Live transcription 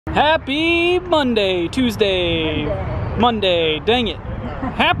Happy Monday, Tuesday, Monday, dang it.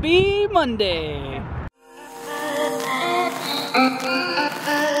 Happy Monday.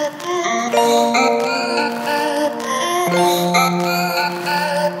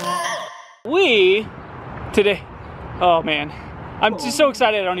 We, today, oh man, I'm just so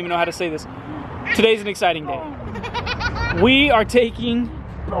excited I don't even know how to say this. Today's an exciting day. We are taking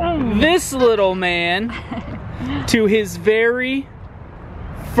this little man to his very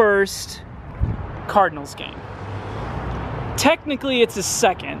first Cardinals game. Technically it's his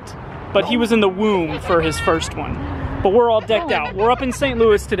second, but he was in the womb for his first one. But we're all decked out. We're up in St.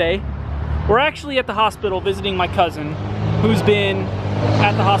 Louis today. We're actually at the hospital visiting my cousin, who's been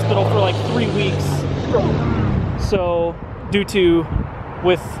at the hospital for like 3 weeks. So,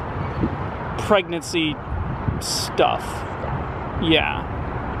 with pregnancy stuff. Yeah.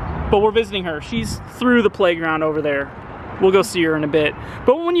 But we're visiting her. She's through the playground over there. We'll go see her in a bit.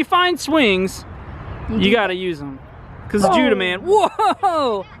 But when you find swings, you gotta use them. Cause Judah, man,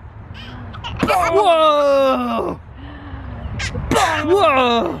 whoa! Whoa!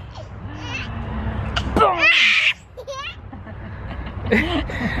 Whoa!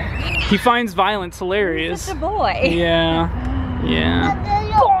 He finds violence hilarious. He's such a boy. Yeah. Yeah.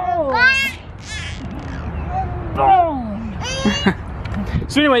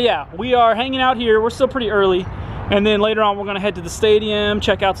 So anyway, yeah, we are hanging out here. We're still pretty early. And then later on, we're gonna head to the stadium,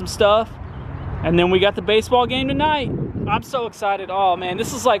 check out some stuff. And then we got the baseball game tonight. I'm so excited. Oh man,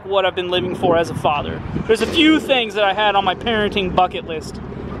 this is like what I've been living for as a father. There's a few things that I had on my parenting bucket list,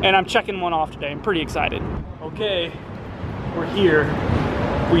 and I'm checking one off today. I'm pretty excited. Okay, we're here.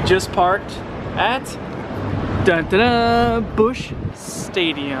 We just parked at Busch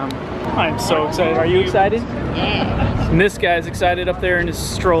Stadium. I'm so excited. Are you excited? Yeah. And this guy's excited up there in his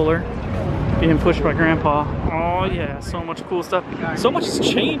stroller, being pushed by Grandpa. Oh yeah, so much cool stuff. So much has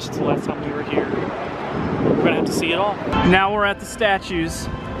changed since the last time we were here. We're gonna have to see it all. Now we're at the statues.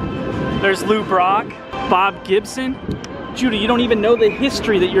 There's Lou Brock, Bob Gibson. Judah, you don't even know the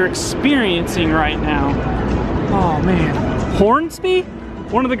history that you're experiencing right now. Oh man. Hornsby?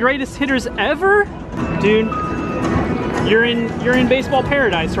 One of the greatest hitters ever? Dude, you're in baseball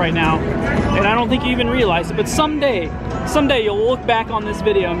paradise right now. And I don't think you even realize it, but someday you'll look back on this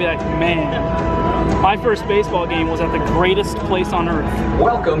video and be like, man, my first baseball game was at the greatest place on earth.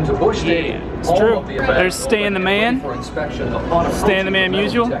 Welcome to Busch Stadium. Yeah, it's true. There's Stan the Man, Stan the Man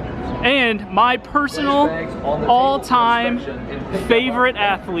Musial, and my personal all-time favorite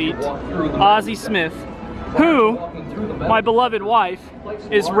athlete, Ozzie Smith, who my beloved wife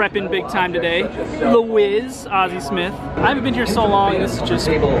is repping big time today. The Wiz, Ozzie Smith. I haven't been here so long, this is just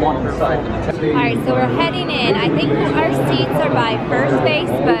wonderful. Alright, so we're heading in. I think our seats are by first base,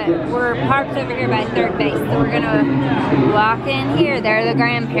 but we're parked over here by third base. So we're gonna walk in here. There are the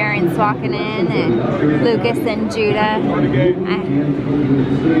grandparents walking in, and Lucas and Judah.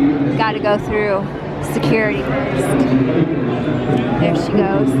 I gotta go through security first. There she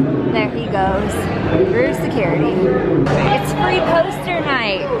goes. There he goes. Through security. It's free poster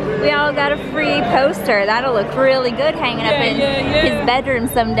night. We all got a free poster. That'll look really good hanging up in his bedroom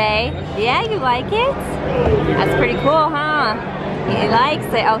someday. Yeah, you like it? That's pretty cool, huh? He likes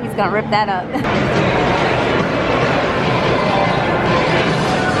it. Oh, he's gonna rip that up.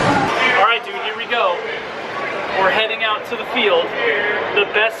 All right, dude, here we go. We're heading out to the field. The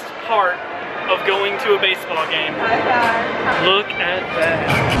best part of going to a baseball game. Look at that.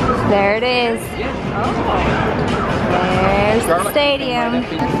 There it is. There's the stadium.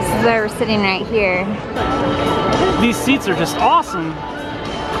 This is where we're sitting right here. These seats are just awesome.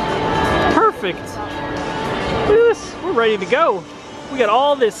 Perfect. Look at this. We're ready to go. We got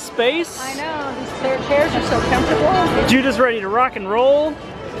all this space. I know, these chairs are so comfortable. Judah's ready to rock and roll.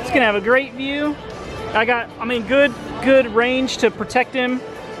 It's gonna have a great view. I mean, good range to protect him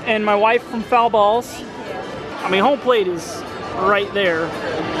and my wife from foul balls. I mean, home plate is right there.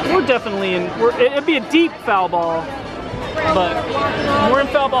 We're definitely in, it'd be a deep foul ball, but we're in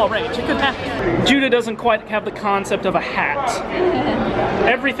foul ball range. It could happen. Judah doesn't quite have the concept of a hat.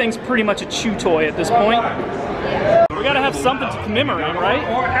 Everything's pretty much a chew toy at this point. We gotta have something to commemorate, right?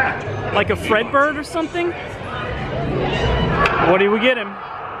 Like a Fred bird or something? What do we get him?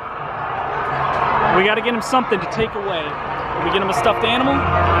 We gotta get him something to take away. We get him a stuffed animal?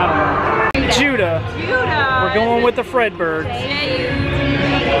 I don't know. Judah. We're going with the Fred bird. Awesome.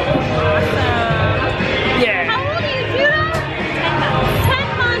 Yeah. How old are you, Judah? 10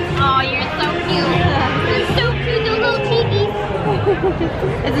 months. Oh, you're so cute. You're so cute, those little cheekies.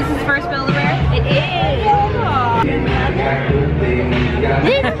 Is this his first Build-A-Bear? It is.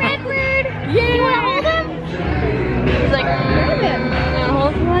 This is Red Bird. Yeah. You want to hold him? He's like, you want to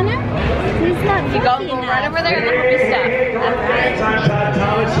hold him? It's not You go right over there and look at the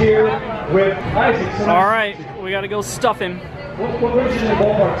stuff. All right, we gotta go stuff him. What brings you to the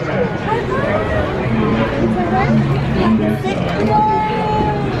ballpark tonight?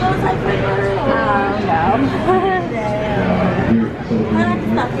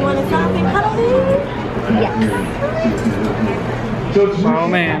 You want to stop and cuddle me? Oh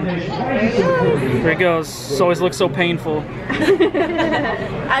man, there he goes. This always looks so painful.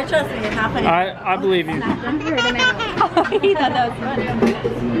 I trust me, it's not funny. I believe you. He thought that was funny.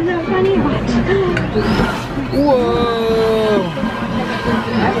 Isn't that funny? Watch. Whoa!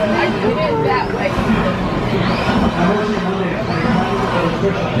 I did it that way.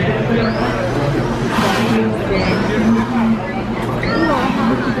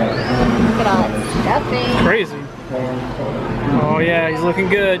 Look at all that stuffing. Crazy. Oh yeah, he's looking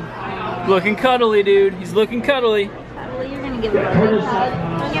good. Looking cuddly, dude. He's looking cuddly. Well, you're gonna give him a little hug.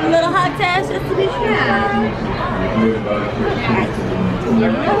 Give him a little hug, Tash, just to be sure. Give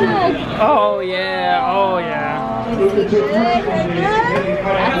him a hug. Oh yeah, oh yeah. Good, good. That's good.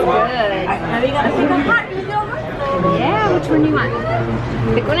 Now we gotta pick a heart. You go heart. Yeah, which one do you want?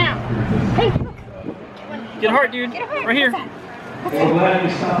 Pick one out. Hey, look. Get a heart, dude. Get a heart. Right here. Get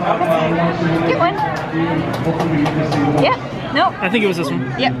one. Yep. Nope. I think it was this one.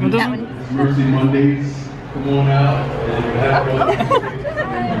 Yep. Want this That one? one. Thursday, Mondays, come on out.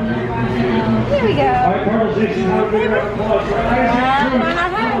 Here we go.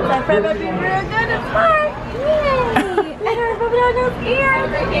 That Fred would be real good and smart. Yay! And her rubbing on those ears.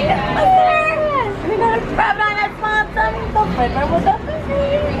 We're gonna rub it on that small tummy. So Fred will go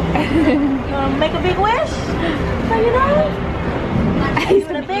make a big wish. So you know. He's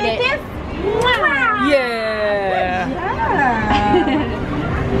Give it a gonna eat big it. kiss. Yeah.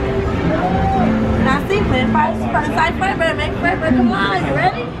 Now see, Fred, first side Fred, make Fred, come on, you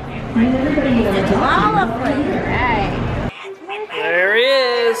ready? All up for you. Right. There he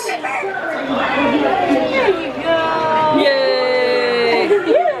is. There you go. Yay.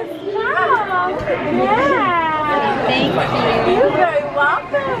 Yes, wow. Yeah. Thank you. You're very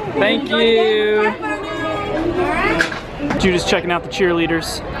welcome. Thank Enjoy the you. game, Fred. Jude's checking out the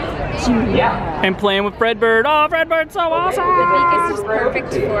cheerleaders and playing with Fredbird. Oh, Fredbird's so awesome. The beak is just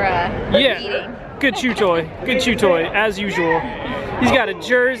perfect for Yeah. eating. Good chew toy. Good chew toy, as usual. He's got a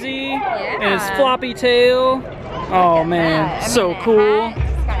jersey and his floppy tail. Oh man, so cool.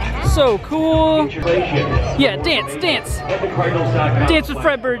 So cool. Yeah, dance, dance. Dance with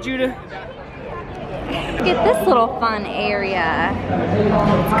Fredbird, Judah. Look at this little fun area.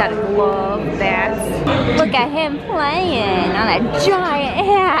 It's got a glove, bats. Look at him playing on a giant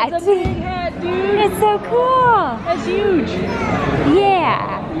hat. That's a big hat, dude. It's so cool. That's huge.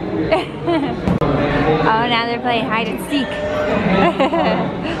 Yeah. Oh, now they're playing hide and seek.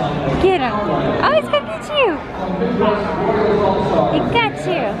 Get him. Oh, he's gonna get you. He got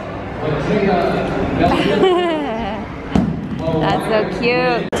you. That's so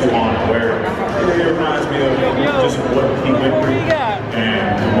cute. It reminds me of just what he went through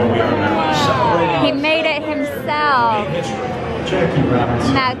and what we are now. He made it himself. Jackie Robinson.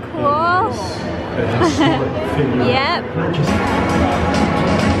 Isn't that cool? Yep.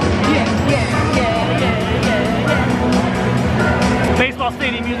 Baseball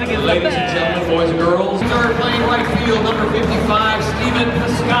stadium music is the Ladies and best. gentlemen, boys and girls, third playing right field, number 55, Stephen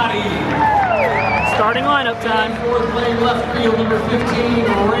Piscotti. Starting lineup time. Fourth playing left field, number 15,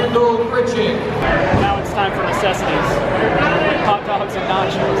 Randall Pritchett. Now it's time for necessities. Hot dogs and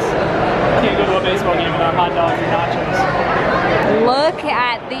nachos. Can't go to a baseball game without hot dogs and nachos. Look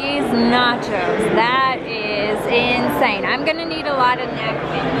at these nachos. That is insane. I'm gonna need a lot of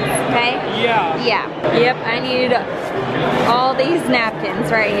napkins, okay? Yeah. Yeah. Yep, I need all these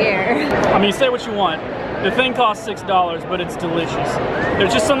napkins right here. I mean, say what you want. The thing costs $6, but it's delicious.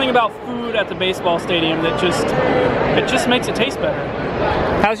 There's just something about food at the baseball stadium that just makes it taste better.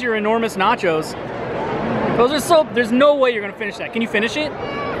 How's your enormous nachos? Those are so, there's no way you're gonna finish that. Can you finish it?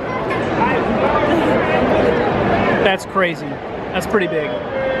 That's crazy. That's pretty big.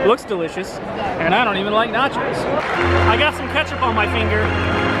 It looks delicious, and I don't even like nachos. I got some ketchup on my finger.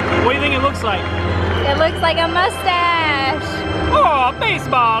 What do you think it looks like? It looks like a mustache. Oh,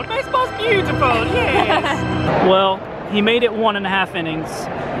 baseball! Baseball's beautiful, yes! Well, he made it 1.5 innings.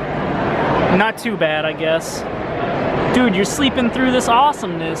 Not too bad, I guess. Dude, you're sleeping through this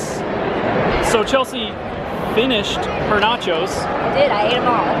awesomeness. So Chelsea finished her nachos. I did, I ate them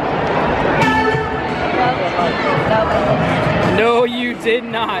all. No, you did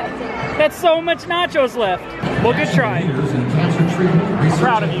not. That's so much nachos left. Well, good try.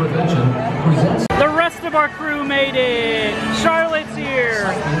 Proud of you. The rest of our crew made it. Charlotte's here.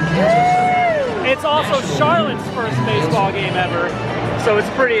 it's also Charlotte's first baseball game ever, so it's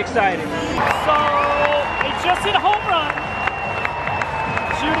pretty exciting. So, they just hit a home run.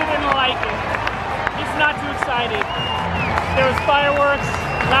 Judah didn't like it. He's not too excited. There was fireworks,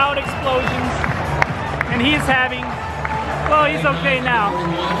 loud explosions, and he's having, well, he's okay now.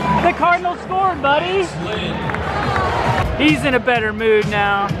 The Cardinals scored, buddy. He's in a better mood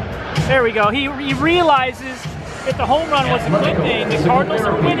now. There we go. He realizes if the home run was a good thing, the Cardinals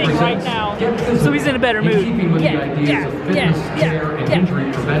are winning right now, so he's in a better mood. Yeah.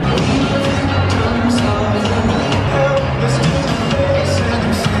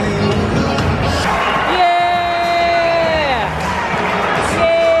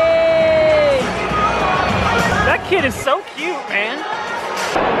 That kid is so cute, man.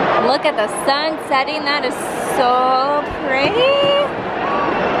 Look at the sun setting. That is so pretty.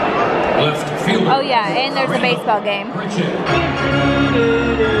 Left fielder. Oh yeah, and there's a baseball game.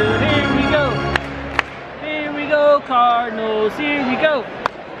 Here we go, Cardinals. Here we go.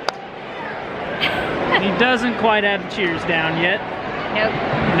 He doesn't quite have the cheers down yet.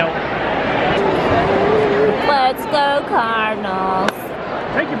 Nope. Let's go, Cardinals.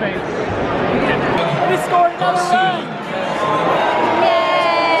 Thank you, babe. We scored another run. Yay!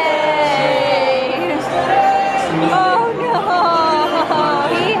 Oh no!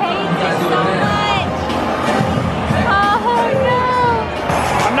 He hates it so much. Oh no!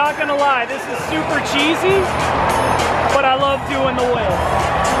 I'm not gonna lie, this is super cheesy, but I love doing the whale.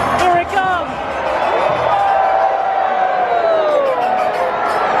 Here it comes.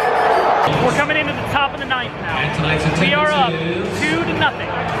 We're coming into the top of the ninth now. We are up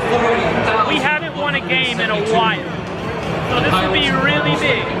 2-0. We haven't won a game in a while. So this would be really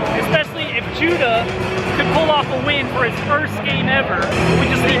big, especially if Judah could pull off a win for his first game ever. We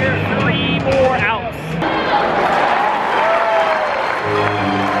just need 3 more outs.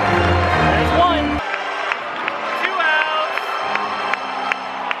 There's 1. 2 outs.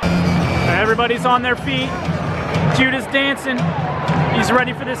 Everybody's on their feet. Judah's dancing. He's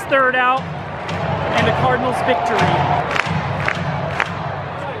ready for this 3rd out and the Cardinals' victory.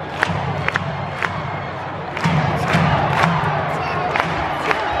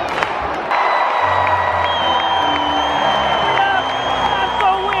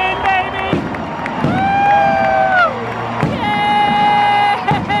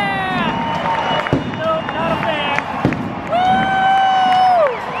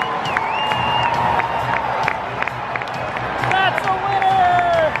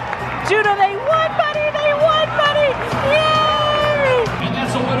 Judah, they won, buddy! They won, buddy! Yay! And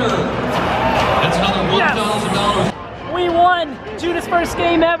that's a winner. That's another $1,000. Yes. We won! Judah's first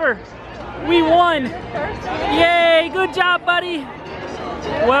game ever. We won! Yay! Good job, buddy!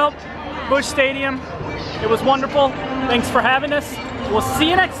 Well, Busch Stadium, it was wonderful. Thanks for having us. We'll see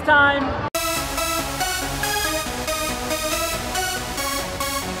you next time.